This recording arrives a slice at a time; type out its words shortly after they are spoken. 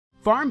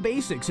Farm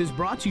Basics is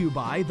brought to you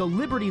by the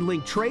Liberty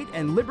Link trait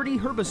and Liberty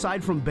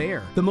herbicide from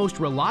Bayer. The most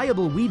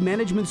reliable weed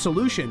management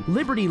solution,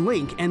 Liberty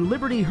Link and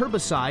Liberty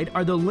herbicide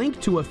are the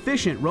link to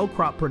efficient row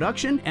crop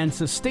production and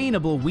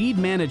sustainable weed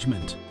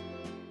management.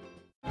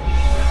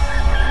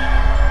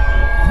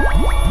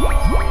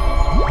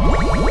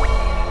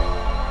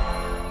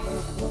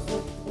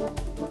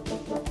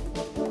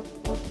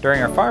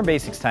 During our Farm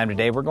Basics time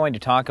today, we're going to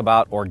talk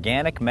about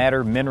organic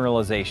matter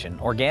mineralization.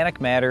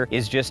 Organic matter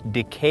is just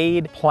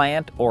decayed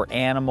plant or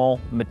animal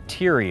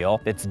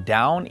material that's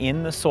down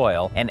in the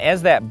soil, and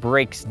as that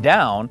breaks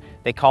down,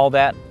 they call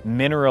that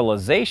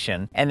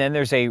mineralization, and then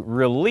there's a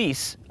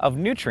release of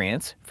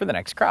nutrients for the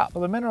next crop.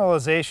 Well, the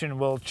mineralization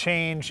will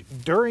change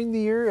during the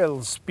year.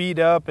 It'll speed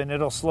up and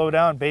it'll slow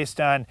down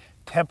based on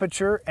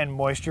temperature and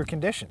moisture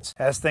conditions.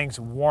 As things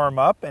warm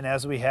up and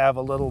as we have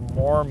a little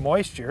more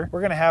moisture,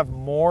 we're going to have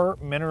more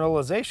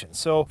mineralization.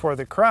 So for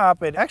the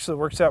crop, it actually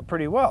works out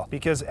pretty well,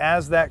 because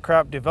as that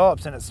crop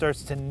develops and it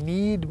starts to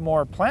need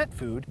more plant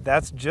food,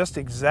 that's just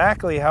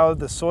exactly how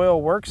the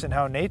soil works and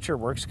how nature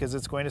works, because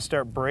it's going to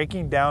start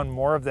breaking down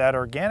more of that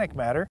organic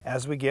matter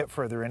as we get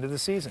further into the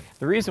season.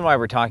 The reason why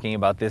we're talking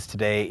about this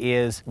today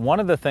is one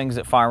of the things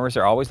that farmers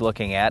are always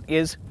looking at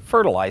is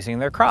fertilizing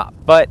their crop.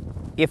 But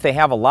if they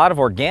have a lot of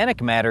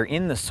organic matter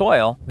in the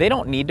soil, they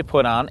don't need to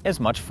put on as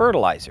much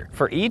fertilizer.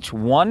 For each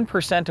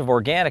 1% of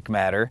organic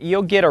matter,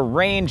 you'll get a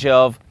range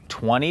of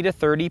 20 to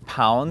 30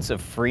 pounds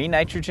of free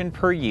nitrogen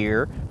per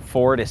year,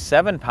 4 to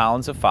 7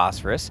 pounds of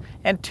phosphorus,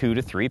 and 2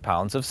 to 3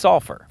 pounds of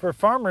sulfur. For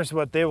farmers,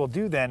 what they will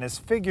do then is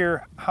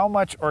figure how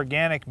much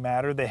organic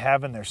matter they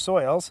have in their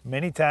soils.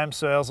 Many times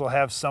soils will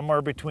have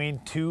somewhere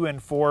between 2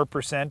 and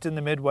 4% in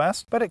the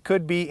Midwest, but it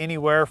could be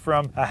anywhere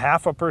from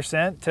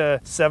 0.5%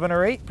 to 7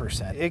 or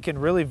 8%. It can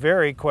really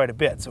vary quite a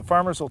bit. So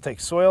farmers will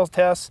take soil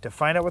tests to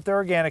find out what their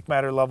organic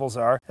matter levels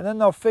are, and then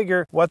they'll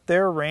figure what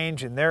their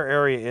range in their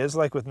area is.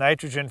 Like with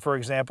nitrogen, for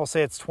example,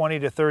 say it's 20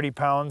 to 30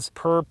 pounds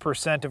per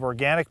percent of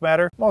organic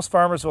matter. Most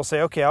farmers will say,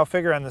 okay, I'll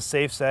figure on the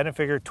safe side and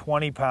figure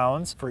 20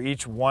 pounds for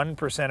each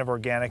 1% of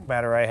organic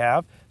matter I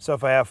have. So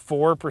if I have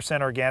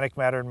 4% organic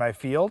matter in my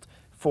field,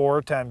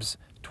 4 times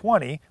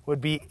 20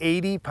 would be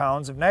 80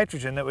 pounds of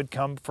nitrogen that would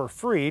come for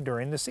free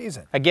during the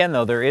season. Again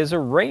though, there is a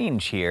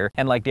range here,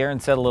 and like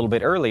Darren said a little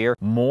bit earlier,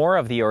 more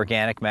of the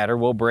organic matter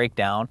will break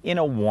down in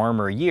a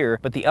warmer year,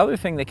 but the other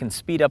thing that can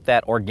speed up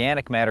that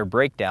organic matter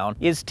breakdown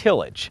is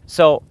tillage.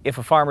 So if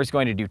a farmer is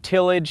going to do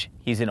tillage,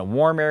 he's in a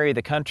warm area of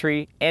the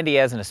country, and he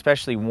has an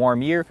especially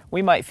warm year,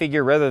 we might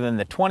figure rather than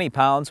the 20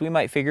 pounds, we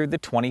might figure the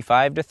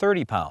 25 to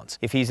 30 pounds.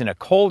 If he's in a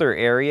colder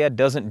area,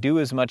 doesn't do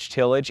as much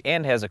tillage,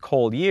 and has a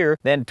cold year,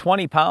 then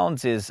 20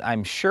 pounds is,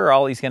 I'm sure,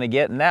 all he's going to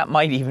get, and that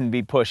might even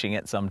be pushing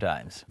it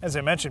sometimes. As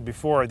I mentioned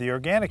before, the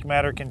organic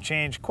matter can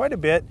change quite a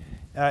bit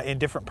in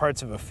different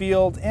parts of a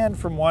field and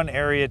from one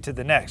area to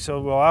the next. So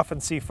we'll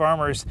often see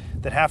farmers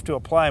that have to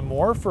apply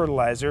more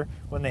fertilizer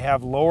when they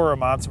have lower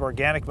amounts of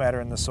organic matter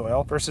in the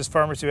soil versus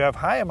farmers who have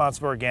high amounts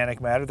of organic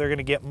matter. They're going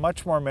to get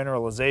much more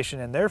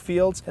mineralization in their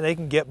fields, and they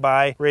can get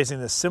by raising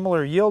the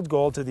similar yield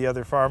goal to the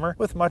other farmer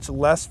with much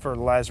less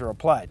fertilizer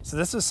applied. So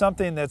this is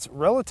something that's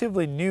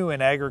relatively new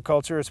in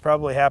agriculture. It's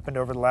probably happened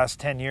over the last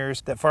 10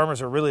 years that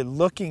farmers are really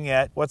looking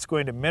at what's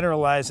going to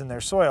mineralize in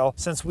their soil,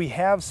 since we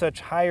have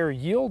such higher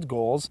yield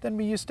goals than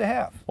we used to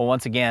have. Well,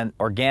 once again,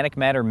 organic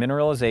matter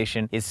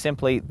mineralization is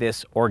simply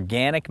this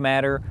organic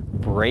matter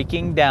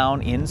breaking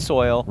down in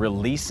soil,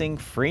 releasing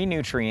free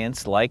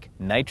nutrients like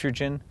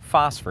nitrogen,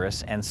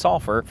 phosphorus, and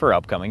sulfur for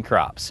upcoming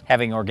crops.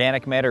 Having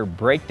organic matter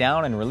break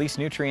down and release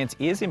nutrients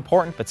is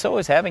important, but so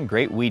is having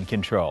great weed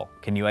control.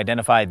 Can you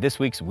identify this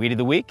week's Weed of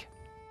the Week?